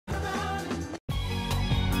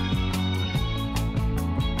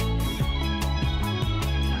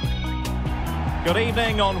Good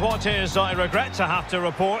evening on what is, I regret to have to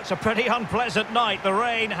report, a pretty unpleasant night. The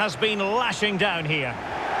rain has been lashing down here.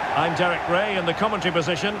 I'm Derek Ray in the commentary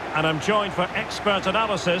position, and I'm joined for expert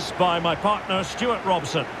analysis by my partner Stuart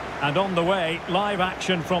Robson. And on the way, live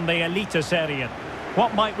action from the Eliteserien.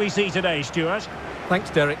 What might we see today, Stuart? Thanks,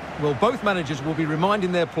 Derek. Well, both managers will be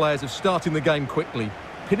reminding their players of starting the game quickly,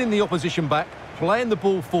 pinning the opposition back, playing the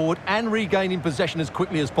ball forward and regaining possession as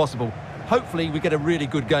quickly as possible. Hopefully we get a really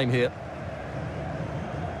good game here.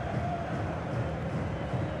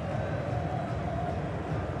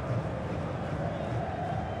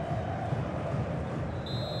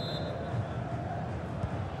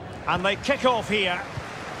 And they kick off here.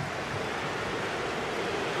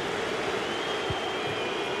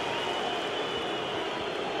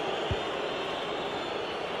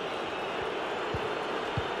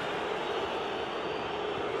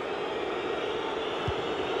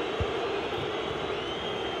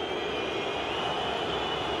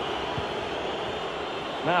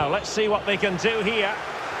 Now, let's see what they can do here.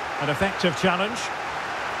 An effective challenge.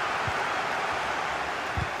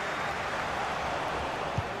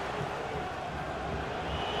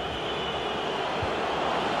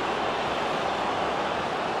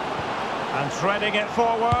 And threading it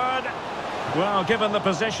forward. Well, given the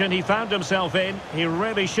position he found himself in, he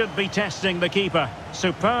really should be testing the keeper.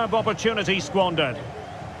 Superb opportunity squandered.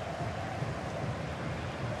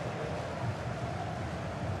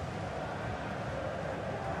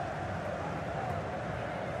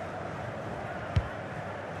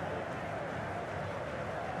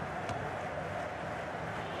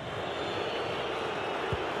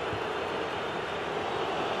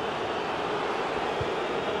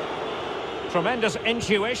 Tremendous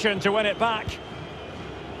intuition to win it back.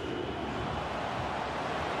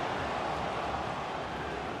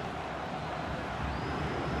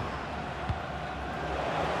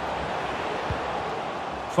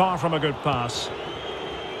 Far from a good pass.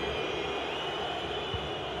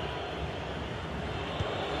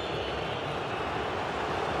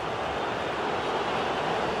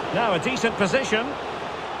 Now a decent position.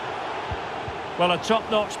 Well, a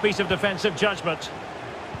top-notch piece of defensive judgment.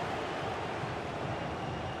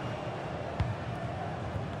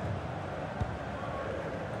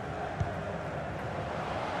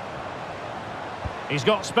 He's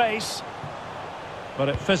got space, but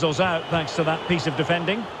it fizzles out thanks to that piece of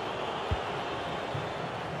defending.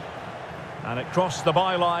 And it crossed the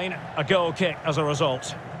byline, a goal kick as a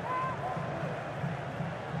result.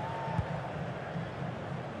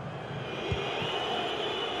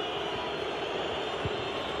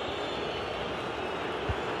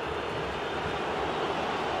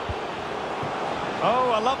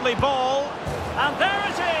 Oh, a lovely ball. And there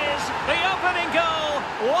it is, the opening goal,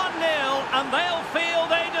 1-0, and they'll feel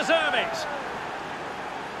they deserve it.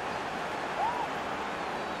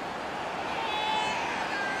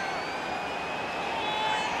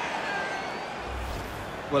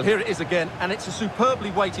 Well, here it is again, and it's a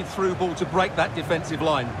superbly weighted through ball to break that defensive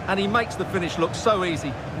line. And he makes the finish look so easy.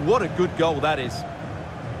 What a good goal that is.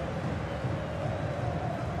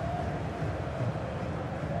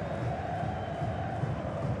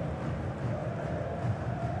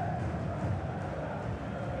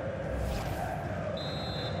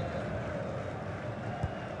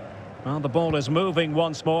 Well, the ball is moving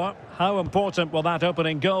once more. How important will that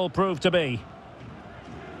opening goal prove to be?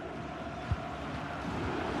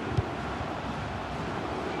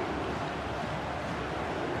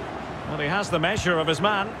 Well, he has the measure of his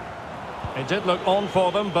man. It did look on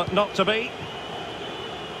for them, but not to be.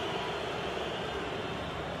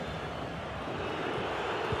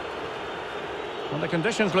 Well, the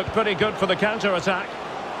conditions look pretty good for the counter-attack.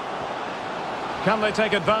 Can they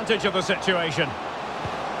take advantage of the situation?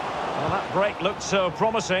 Well, that break looked so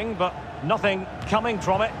promising, but nothing coming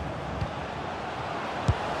from it.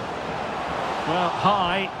 Well,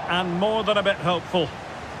 high and more than a bit hopeful.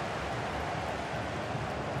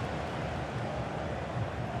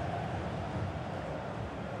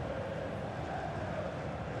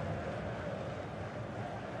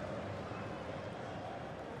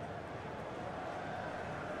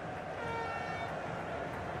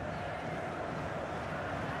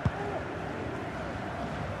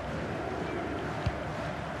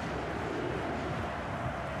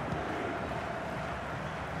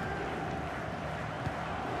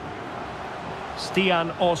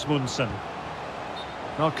 Stian Osmundsson.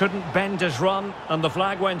 Well, couldn't bend his run, and the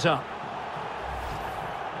flag went up.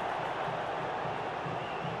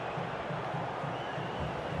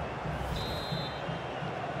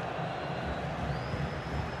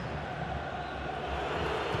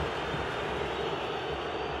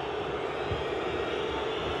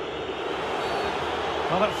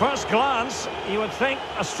 Well, at first glance, you would think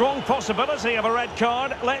a strong possibility of a red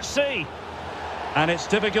card. Let's see. And it's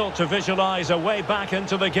difficult to visualise a way back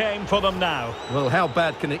into the game for them now. Well, how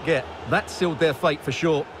bad can it get? That sealed their fate for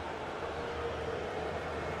sure.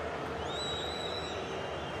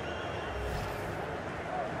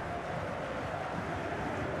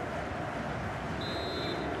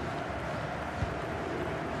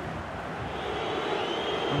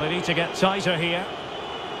 Well, they need to get tighter here.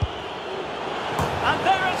 And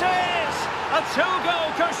there it is! A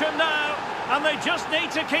two-goal cushion now, and they just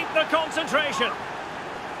need to keep the concentration.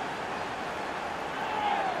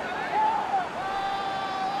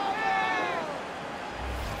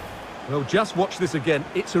 Well, just watch this again.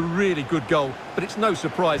 It's a really good goal, but it's no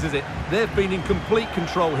surprise, is it? They've been in complete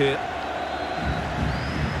control here.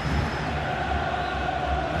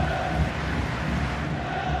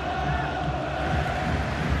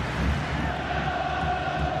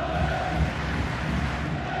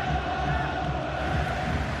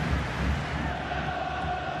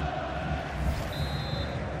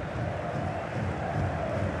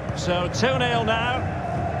 So 2-0 now.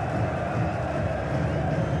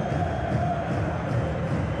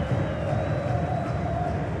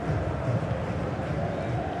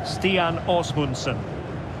 Stian Osmundsson.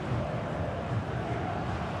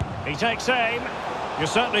 He takes aim. You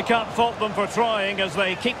certainly can't fault them for trying as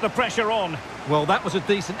they keep the pressure on. Well, that was a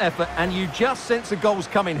decent effort, and you just sense a goal's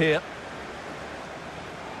coming here.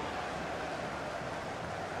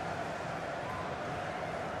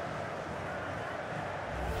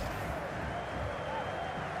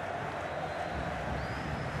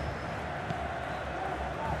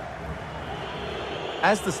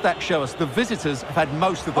 As the stats show us, the visitors have had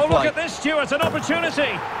most of the play. Oh, look at this, Stuart, an opportunity.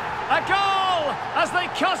 A goal as they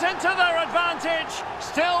cut into their advantage.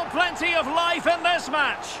 Still plenty of life in this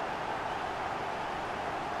match.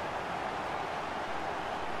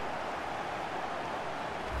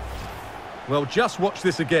 Well, just watch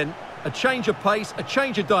this again. A change of pace, a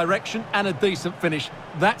change of direction, and a decent finish.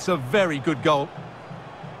 That's a very good goal.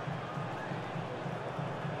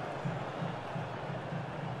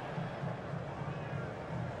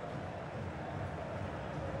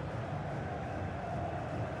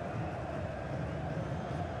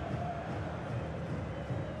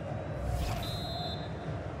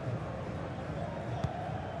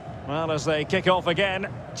 Well, as they kick off again,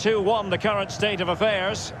 2-1 the current state of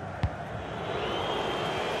affairs.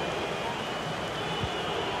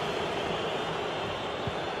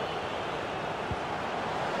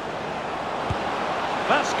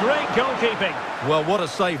 That's great goalkeeping. Well, what a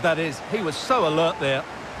save that is. He was so alert there.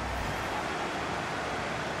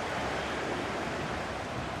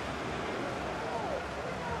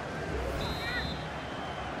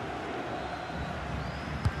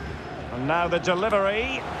 And now the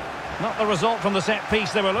delivery. Not the result from the set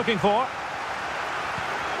piece they were looking for.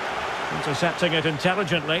 Intercepting it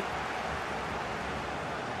intelligently.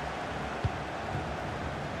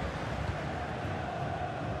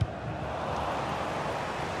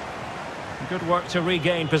 Good work to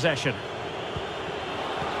regain possession.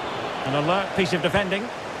 An alert piece of defending.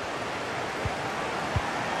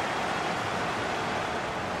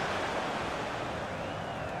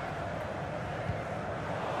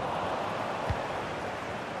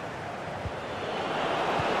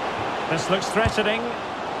 This looks threatening,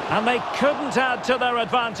 and they couldn't add to their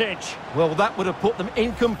advantage. Well, that would have put them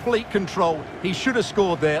in complete control. He should have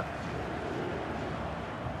scored there.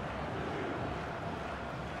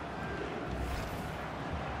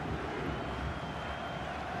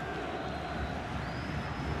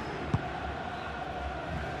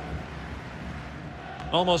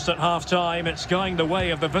 Almost at half-time, it's going the way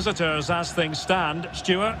of the visitors as things stand.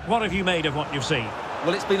 Stuart, what have you made of what you've seen?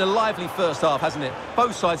 Well, it's been a lively first half, hasn't it?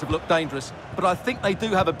 Both sides have looked dangerous, but I think they do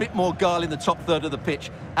have a bit more guile in the top third of the pitch,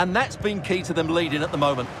 and that's been key to them leading at the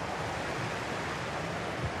moment.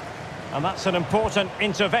 And that's an important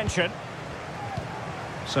intervention.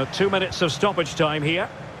 So 2 minutes of stoppage time here.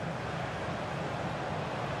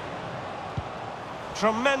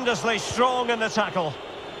 Tremendously strong in the tackle.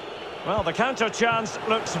 Well, the counter chance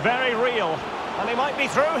looks very real, and he might be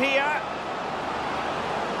through here.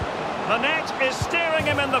 The net is staring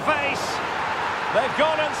him in the face. They've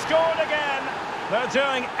gone and scored again. They're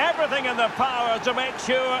doing everything in their power to make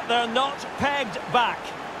sure they're not pegged back.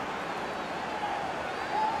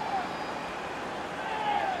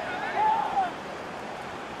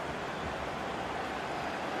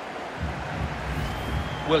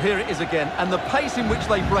 Well, here it is again, and the pace in which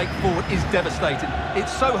they break forward is devastating.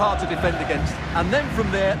 It's so hard to defend against. And then from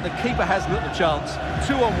there, the keeper has little chance.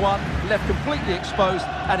 2-on-1, left completely exposed,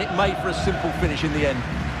 and it made for a simple finish in the end.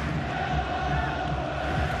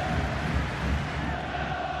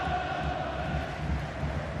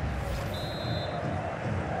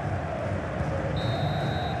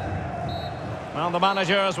 And the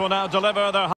managers will now deliver their